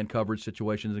 creates man coverage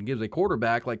situations, and gives a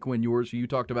quarterback like Quinn Ewers, who you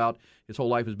talked about his whole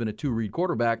life has been a two-read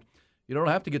quarterback. You don't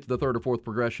have to get to the third or fourth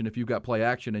progression if you've got play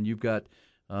action and you've got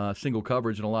single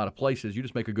coverage in a lot of places. You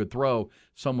just make a good throw,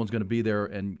 someone's going to be there,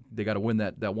 and they got to win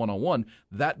that one-on-one.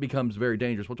 That becomes very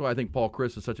dangerous. That's why I think Paul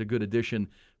Chryst is such a good addition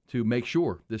to make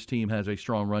sure this team has a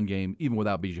strong run game, even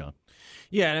without Bijan.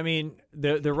 Yeah, and I mean,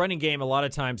 the running game a lot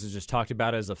of times is just talked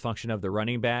about as a function of the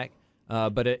running back.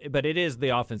 But it is the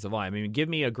offensive line. I mean, give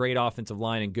me a great offensive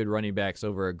line and good running backs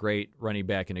over a great running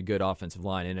back and a good offensive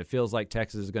line. And it feels like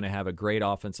Texas is going to have a great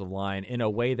offensive line in a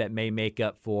way that may make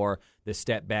up for the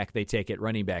step back they take at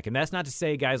running back. And that's not to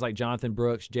say guys like Jonathan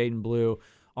Brooks, Jaden Blue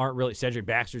aren't really – Cedric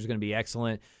Baxter is going to be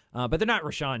excellent. But they're not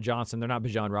Rashawn Johnson. They're not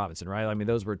Bijan Robinson, right? I mean,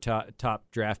 those were top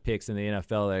draft picks in the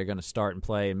NFL that are going to start and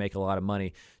play and make a lot of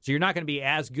money. So you're not going to be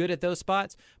as good at those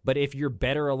spots. But if you're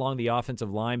better along the offensive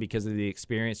line because of the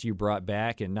experience you brought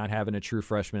back and not having a true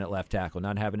freshman at left tackle,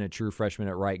 not having a true freshman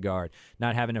at right guard,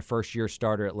 not having a first-year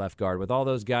starter at left guard, with all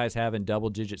those guys having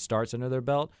double-digit starts under their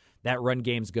belt, that run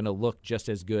game's going to look just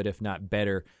as good, if not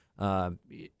better,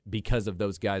 because of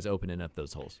those guys opening up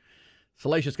those holes.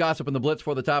 Salacious gossip in the Blitz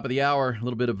for the top of the hour. A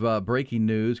little bit of breaking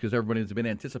news because everybody's been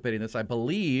anticipating this. I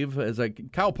believe,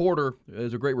 Kyle Porter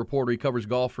is a great reporter. He covers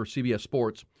golf for CBS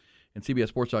Sports and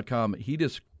CBSSports.com. He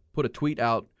just put a tweet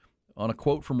out on a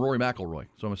quote from Rory McIlroy.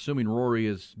 So I'm assuming Rory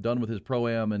is done with his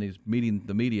Pro-Am and he's meeting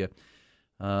the media.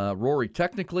 Rory,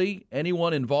 technically,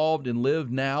 anyone involved in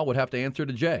Live Now would have to answer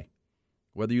to Jay.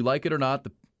 Whether you like it or not,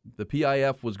 the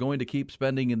PIF was going to keep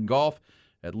spending in golf.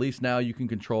 At least now you can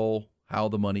control how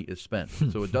the money is spent.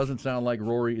 So it doesn't sound like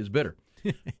Rory is bitter.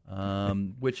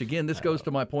 Which, again, this goes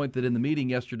to my point that in the meeting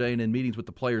yesterday and in meetings with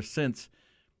the players since,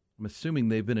 I'm assuming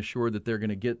they've been assured that they're going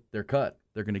to get their cut.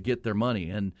 They're going to get their money.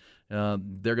 And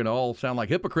they're going to all sound like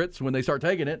hypocrites when they start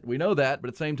taking it. We know that. But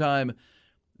at the same time,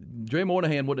 Jay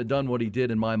Moynihan wouldn't have done what he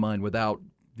did, in my mind, without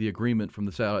the agreement from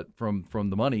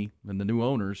the money and the new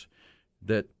owners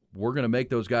that we're going to make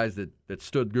those guys that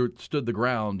stood the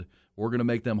ground, we're going to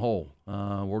make them whole.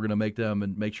 We're going to make them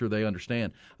and make sure they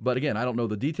understand. But again, I don't know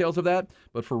the details of that.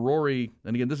 But for Rory,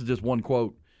 and again, this is just one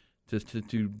quote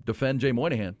to defend Jay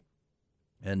Moynihan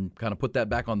and kind of put that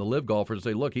back on the Live golfers and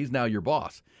say, look, he's now your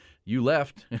boss. You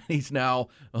left, and he's now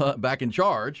back in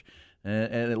charge.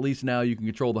 And at least now you can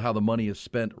control how the money is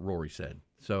spent, Rory said.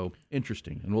 So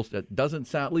interesting. And it doesn't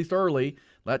sound, at least early,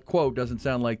 that quote doesn't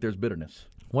sound like there's bitterness.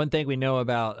 One thing we know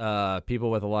about people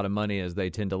with a lot of money is they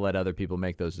tend to let other people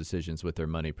make those decisions with their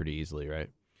money pretty easily, right?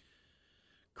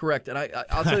 Correct. And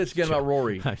I'll say this again about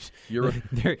Rory. You're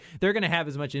they're going to have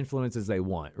as much influence as they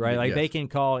want, right? Like, yes. They can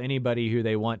call anybody who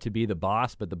they want to be the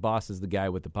boss, but the boss is the guy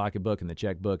with the pocketbook and the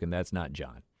checkbook, and that's not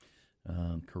John.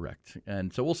 Correct.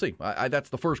 And so we'll see. That's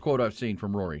the first quote I've seen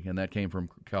from Rory, and that came from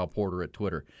Kyle Porter at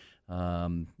Twitter.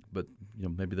 But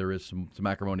maybe there is some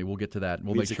acrimony. We'll get to that.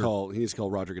 We'll make sure. He needs to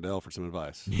call Roger Goodell for some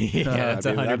advice. Yeah, that's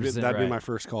 100% That'd be my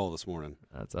first call this morning.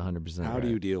 That's 100%. How do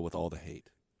you deal with all the hate?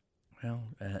 Well,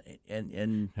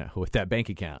 and with that bank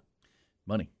account,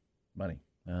 money.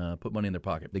 Put money in their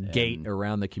pocket. The gate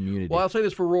around the community. Well, I'll say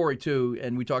this for Rory too,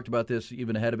 and we talked about this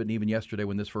even ahead of it, and even yesterday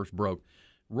when this first broke.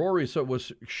 Rory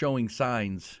was showing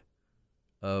signs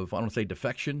of, I don't want to say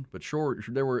defection, but sure,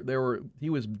 he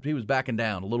was backing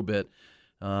down a little bit,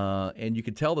 and you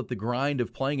could tell that the grind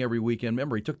of playing every weekend.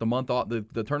 Remember, he took the month off,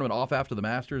 the tournament off after the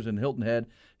Masters in Hilton Head,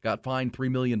 got fined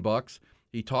 $3 million.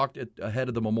 He talked ahead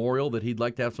of the Memorial that he'd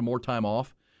like to have some more time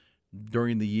off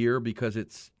during the year because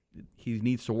it's he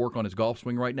needs to work on his golf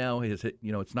swing right now.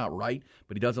 It's not right,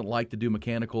 but he doesn't like to do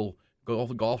mechanical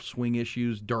golf swing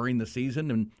issues during the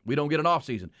season, and we don't get an off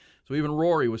season. So even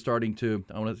Rory was starting to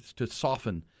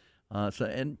soften. He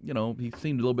seemed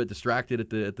a little bit distracted at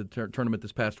the tournament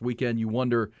this past weekend. You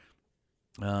wonder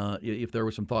if there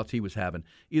were some thoughts he was having.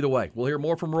 Either way, we'll hear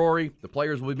more from Rory. The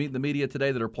players will be meeting the media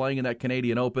today that are playing in that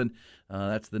Canadian Open.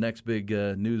 That's the next big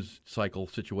news cycle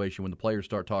situation when the players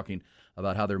start talking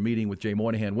about how their meeting with Jay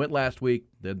Moynihan went last week,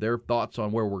 their thoughts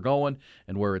on where we're going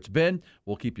and where it's been.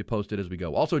 We'll keep you posted as we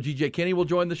go. Also, G.J. Kinney will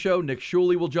join the show. Nick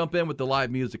Shuley will jump in with the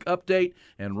live music update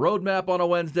and roadmap on a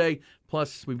Wednesday.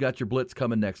 Plus, we've got your Blitz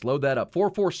coming next. Load that up.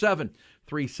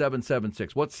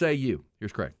 447-3776. What say you?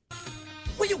 Here's Craig.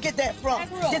 Where you get that from?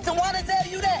 Did Tawana tell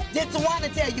you that? Did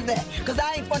Tawana tell you that? Because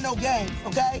I ain't for no games,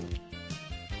 okay?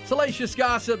 Salacious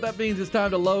gossip. That means it's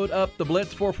time to load up the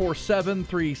Blitz.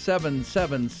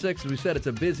 447-3776. As we said, it's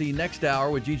a busy next hour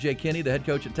with G.J. Kinney, the head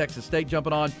coach at Texas State,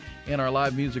 jumping on, and our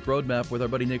live music roadmap with our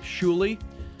buddy Nick Shuley.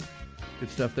 Good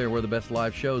stuff there where the best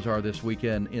live shows are this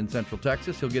weekend in Central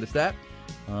Texas. He'll get us that.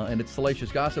 And it's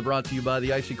Salacious Gossip, brought to you by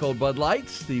the Icy Cold Bud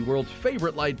Lights, the world's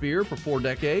favorite light beer for 4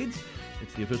 decades.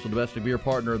 It's the official domestic beer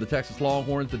partner of the Texas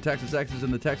Longhorns, the Texas Exes,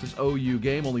 and the Texas OU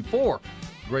game. Only 4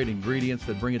 great ingredients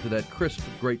that bring it to that crisp,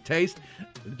 great taste.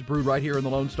 It's brewed right here in the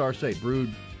Lone Star State. Brewed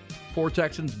for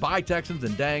Texans, by Texans,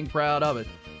 and dang proud of it.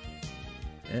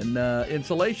 And in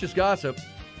Salacious Gossip,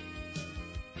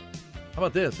 how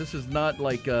about this? This is not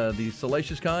like the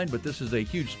salacious kind, but this is a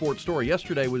huge sports story.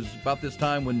 Yesterday was about this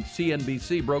time when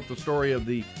CNBC broke the story of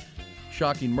the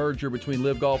shocking merger between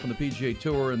Live Golf and the PGA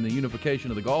Tour and the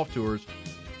unification of the golf tours.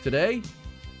 Today,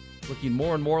 looking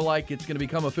more and more like it's going to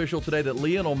become official today that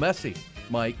Lionel Messi,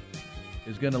 Mike,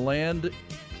 is going to land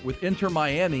with Inter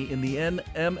Miami in the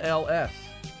MLS.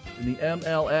 In the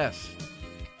MLS.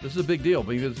 This is a big deal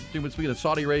because, speaking of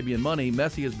Saudi Arabian money,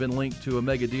 Messi has been linked to a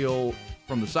mega deal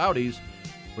from the Saudis,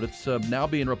 but it's now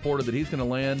being reported that he's going to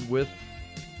land with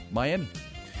Miami.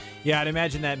 Yeah, I'd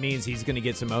imagine that means he's going to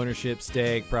get some ownership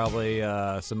stake, probably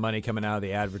some money coming out of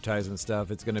the advertisement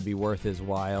stuff. It's going to be worth his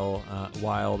while.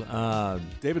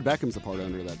 David Beckham's a part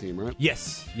owner of that team, right?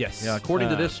 Yes. Yeah, according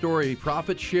to this story,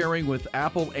 profit sharing with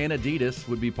Apple and Adidas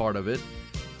would be part of it,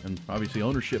 and obviously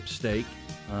ownership stake.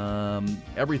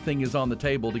 Everything is on the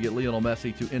table to get Lionel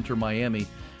Messi to enter Miami.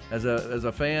 As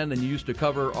a fan, and you used to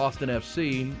cover Austin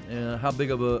FC, how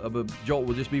big of a jolt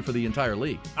would this be for the entire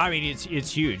league? I mean, it's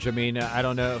huge. I mean, I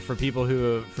don't know, for people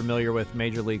who are familiar with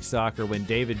Major League Soccer, when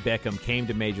David Beckham came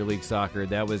to Major League Soccer,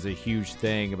 that was a huge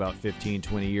thing about 15,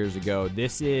 20 years ago.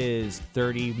 This is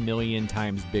 30 million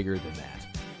times bigger than that.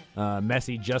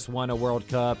 Messi just won a World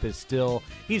Cup.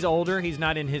 He's older. He's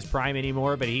not in his prime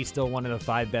anymore, but he's still one of the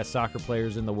 5 best soccer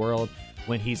players in the world.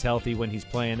 When he's healthy, when he's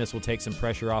playing, this will take some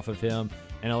pressure off of him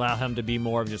and allow him to be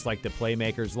more of just like the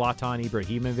playmaker. Zlatan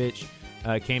Ibrahimovic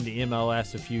came to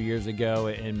MLS a few years ago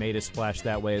and made a splash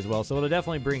that way as well. So it'll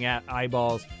definitely bring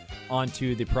eyeballs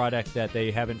onto the product that they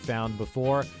haven't found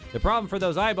before. The problem for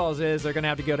those eyeballs is they're going to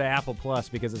have to go to Apple Plus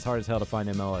because it's hard as hell to find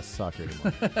MLS soccer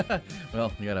anymore.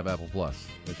 Well, you got to have Apple Plus,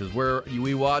 which is where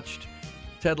we watched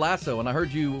Ted Lasso, and I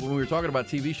heard you when we were talking about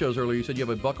TV shows earlier, you said you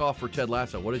have a buck off for Ted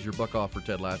Lasso. What is your buck off for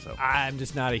Ted Lasso? I'm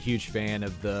just not a huge fan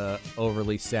of the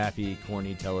overly sappy,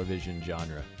 corny television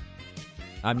genre.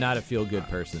 I'm not a feel-good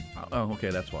person. Oh, okay,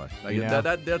 that's why.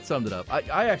 That summed it up.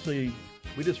 I actually,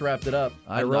 we just wrapped it up.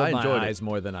 I rolled my eyes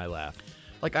more than I laughed.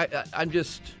 Like, I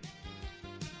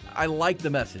like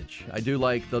the message. I do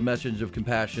like the message of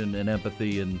compassion and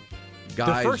empathy and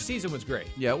guys. The first season was great.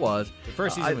 Yeah, it was. The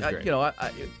first season was great.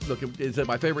 Look, is it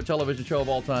my favorite television show of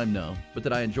all time? No. But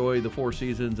did I enjoy the 4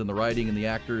 seasons and the writing and the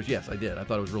actors? Yes, I did. I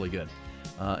thought it was really good.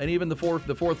 And even the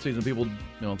fourth season, people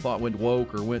thought went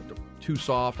woke or went too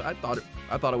soft. I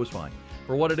thought it was fine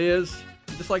for what it is.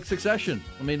 Just like Succession.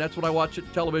 I mean, that's what I watch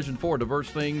television for, diverse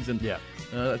things. And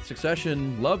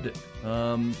Succession, loved it.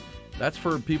 That's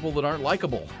for people that aren't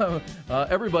likable.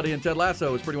 Everybody in Ted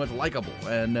Lasso is pretty much likable.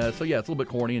 And it's a little bit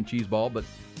corny and cheeseball, but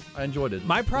I enjoyed it.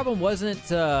 My problem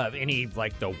wasn't any,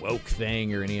 like, the woke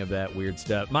thing or any of that weird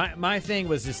stuff. My thing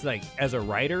was just, like, as a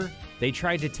writer, they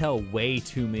tried to tell way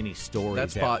too many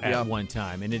stories at one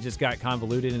time. And it just got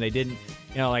convoluted, and they didn't,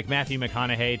 like Matthew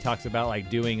McConaughey talks about, like,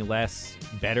 doing less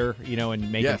better,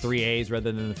 and making 3 A's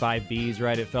rather than the 5 B's,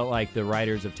 right? It felt like the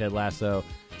writers of Ted Lasso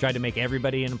tried to make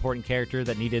everybody an important character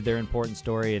that needed their important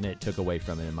story, and it took away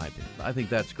from it, in my opinion. I think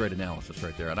that's great analysis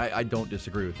right there, and I don't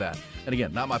disagree with that. And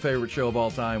again, not my favorite show of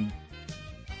all time,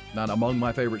 not among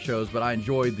my favorite shows, but I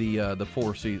enjoyed the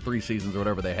 3 seasons or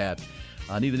whatever they had.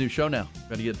 I need a new show now.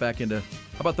 Got to get back into,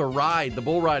 how about the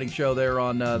bull riding show there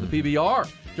on the PBR?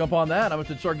 jump on that. I'm going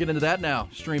to start getting into that now,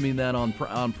 streaming that on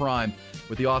Prime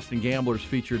with the Austin Gamblers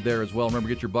featured there as well. Remember,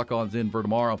 get your buck-ons in for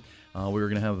tomorrow. We're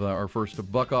going to have our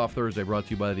first Buck-Off Thursday brought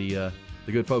to you by the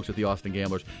good folks at the Austin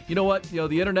Gamblers. You know what?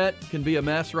 The internet can be a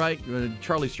mess, right?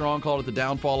 Charlie Strong called it the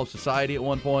downfall of society at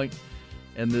one point.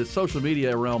 And the social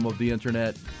media realm of the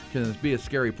internet can be a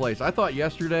scary place. I thought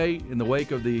yesterday, in the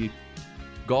wake of the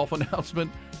golf announcement,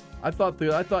 I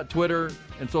thought Twitter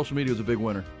and social media was a big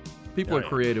winner. People are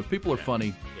creative. People are funny.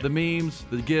 Yeah. The memes,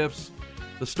 the GIFs,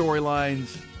 the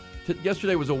storylines.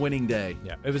 Yesterday was a winning day.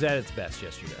 Yeah, it was at its best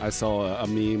yesterday. I saw a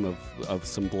meme of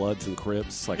some Bloods and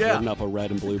Crips holding up a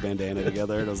red and blue bandana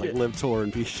together. And it was like, Live Tour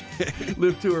and PJ.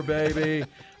 Live Tour, baby.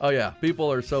 Oh, yeah. People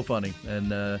are so funny.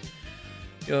 And,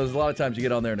 there's a lot of times you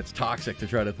get on there and it's toxic to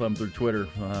try to thumb through Twitter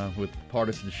with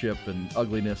partisanship and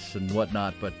ugliness and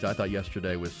whatnot. But I thought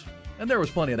yesterday was, and there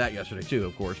was plenty of that yesterday too,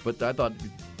 of course. But I thought,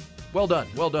 well done.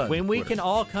 When we Twitter. can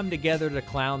all come together to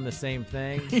clown the same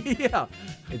thing, yeah,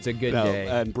 it's a good day.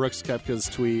 And Brooks Koepka's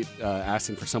tweet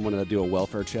asking for someone to do a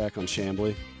welfare check on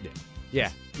Chambly. Yeah.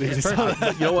 You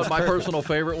know what my personal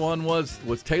favorite one was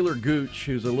Taylor Gooch,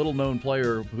 who's a little-known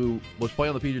player who was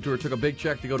playing on the PGA Tour, took a big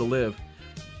check to go to Live.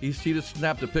 He just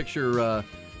snapped a picture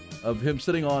of him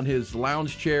sitting on his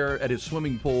lounge chair at his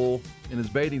swimming pool in his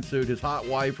bathing suit, his hot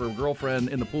wife or girlfriend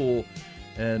in the pool,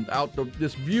 and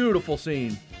this beautiful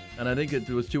scene. And I think it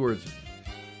was 2 words.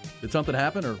 Did something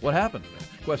happen or what happened?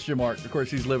 Question mark. Of course,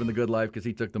 he's living the good life because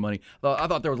he took the money. I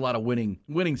thought there was a lot of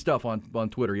winning stuff on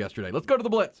Twitter yesterday. Let's go to the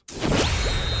Blitz.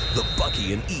 The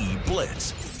Bucky and E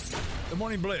Blitz. The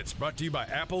Morning Blitz brought to you by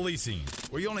Apple Leasing,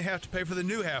 where you only have to pay for the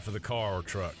new half of the car or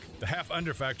truck, the half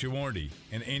under factory warranty,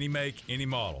 in any make, any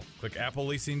model. Click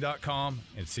appleleasing.com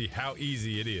and see how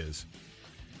easy it is.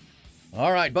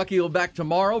 All right, Bucky will be back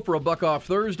tomorrow for a Buck-Off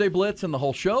Thursday Blitz and the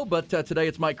whole show, but today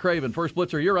it's Mike Craven. First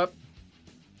Blitzer, you're up.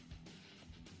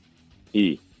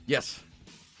 E. Yes.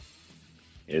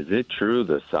 Is it true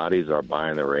the Saudis are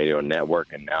buying the radio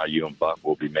network and now you and Buck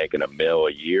will be making $1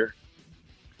 million a year?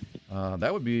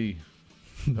 That would be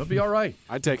all right.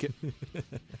 I'd take it.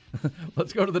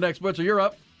 Let's go to the next Blitzer. You're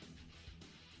up.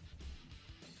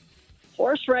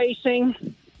 Horse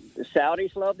racing. The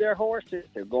Saudis love their horses.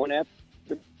 They're going after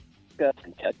the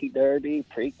Kentucky Derby,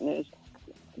 Preakness.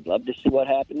 I'd love to see what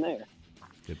happened there.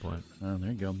 Good point. Oh,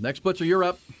 there you go. Next Blitzer, you're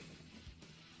up.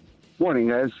 Morning,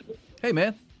 guys. Hey,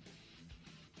 man.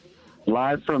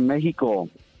 Live from Mexico.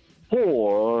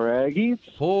 Poor Aggies.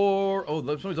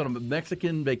 Somebody's on a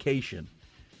Mexican vacation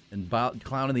and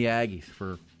clowning the Aggies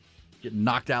for getting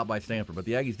knocked out by Stanford. But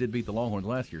the Aggies did beat the Longhorns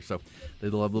last year, so they'll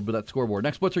have a little bit of that scoreboard.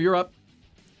 Next Blitzer, you're up.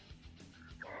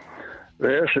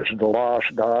 This is the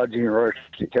Lost Dodge,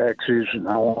 University, Texas, and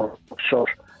I want so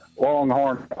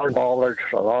Longhorn ballers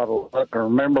a lot of luck.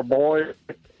 Remember, boys,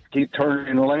 keep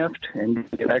turning left and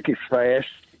get back as fast as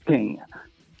you can.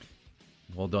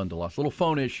 Well done, DeLoss. Little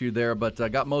phone issue there, but I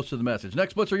got most of the message.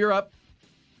 Next Blitzer, you're up.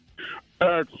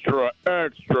 Extra,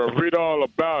 extra. Read all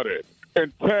about it.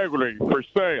 Integrity for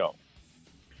sale.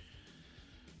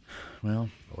 Well,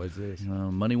 what is this?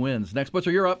 Money wins. Next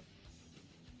Blitzer, you're up.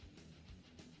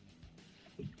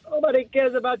 Nobody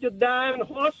cares about your damn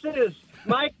horses.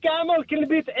 My camel can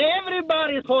beat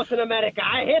everybody's horse in America.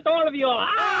 I hate all of you.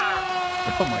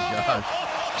 Ah! Oh, my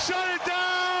gosh. Shut it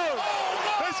down!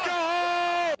 Let's go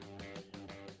home!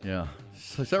 Yeah.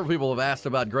 So several people have asked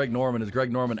about Greg Norman. Is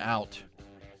Greg Norman out?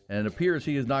 And it appears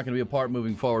he is not going to be a part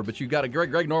moving forward. But you got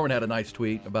Greg Norman had a nice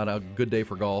tweet about a good day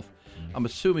for golf. I'm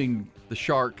assuming the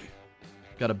Shark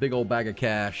got a big old bag of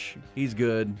cash. He's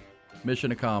good.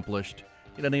 Mission accomplished.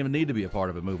 He doesn't even need to be a part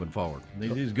of it moving forward.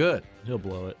 He's good. He'll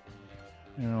blow it.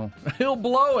 He'll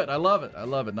blow it. I love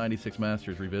it. 96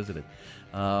 Masters Revisited.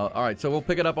 All right, so we'll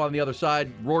pick it up on the other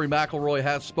side. Rory McIlroy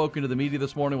has spoken to the media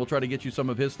this morning. We'll try to get you some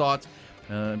of his thoughts.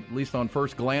 At least on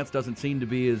first glance, doesn't seem to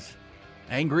be as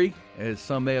angry as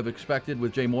some may have expected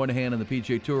with Jay Moynihan and the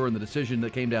PGA Tour and the decision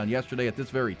that came down yesterday at this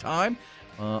very time.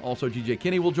 Also, G.J.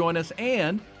 Kinney will join us,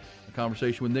 and a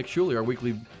conversation with Nick Shuley, our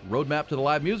weekly roadmap to the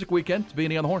live music weekend. It's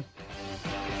B&E on the Horn.